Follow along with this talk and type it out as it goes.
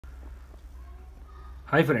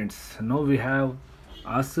Hi friends, now we have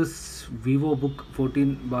Asus Vivo Book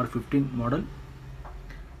 14/15 model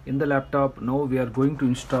in the laptop. Now we are going to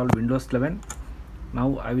install Windows 11. Now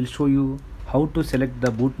I will show you how to select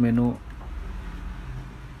the boot menu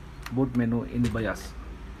in BIOS.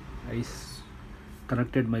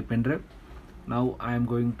 Connected my pen drive. Now I am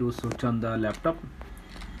going to switch on the laptop.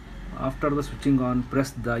 After the switching on,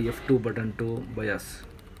 press the F2 button to BIOS.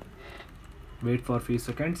 Wait for few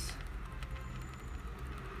seconds.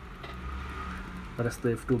 Press the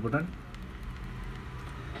F2 button.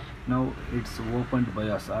 Now it's opened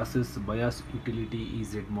BIOS. Asus BIOS utility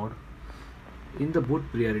EZ mode. In the boot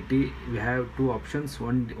priority, we have two options.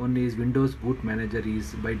 One is Windows Boot Manager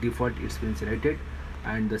is by default it's been selected,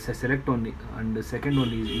 and the select only. And the second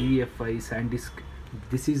one is UEFI SanDisk.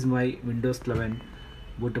 This is my Windows 11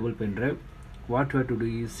 bootable pen drive. What we have to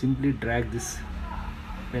do is simply drag this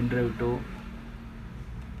pen drive to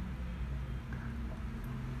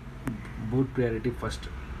boot priority first.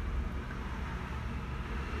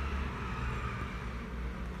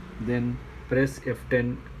 Then press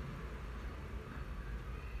F10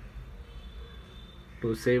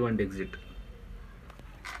 to save and exit.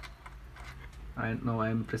 And now I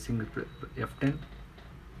am pressing F10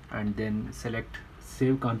 and then select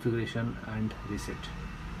save configuration and reset.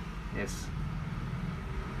 Yes.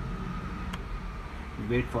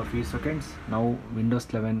 Wait for few seconds. Now Windows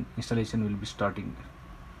 11 installation will be starting.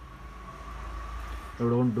 You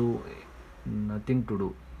don't do nothing to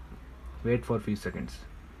do. Wait for few seconds.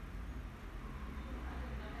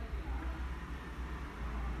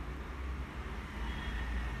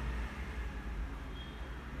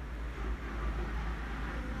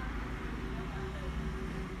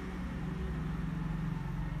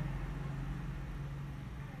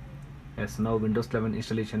 Yes, now Windows 11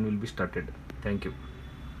 installation will be started. Thank you.